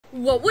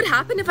What would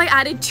happen if I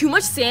added too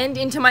much sand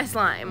into my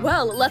slime?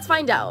 Well, let's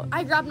find out.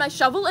 I grabbed my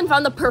shovel and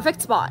found the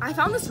perfect spot. I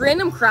found this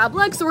random crab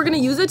leg, so we're gonna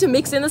use it to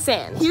mix in the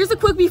sand. Here's a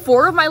quick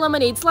before of my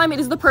lemonade slime. It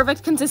is the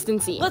perfect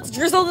consistency. Let's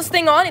drizzle this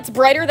thing on. It's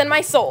brighter than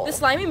my soul. The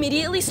slime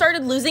immediately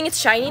started losing its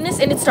shininess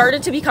and it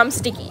started to become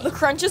sticky. The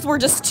crunches were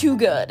just too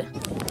good.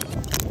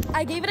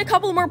 I gave it a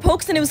couple more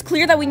pokes and it was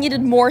clear that we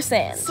needed more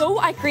sand. So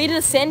I created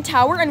a sand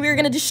tower and we were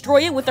gonna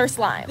destroy it with our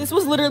slime. This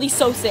was literally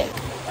so sick.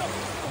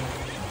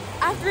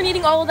 After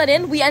kneading all of that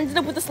in, we ended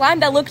up with a slime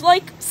that looked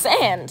like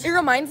sand. It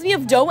reminds me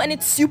of dough and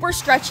it's super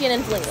stretchy and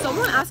inflated.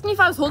 Someone asked me if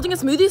I was holding a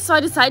smoothie, so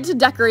I decided to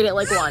decorate it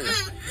like one.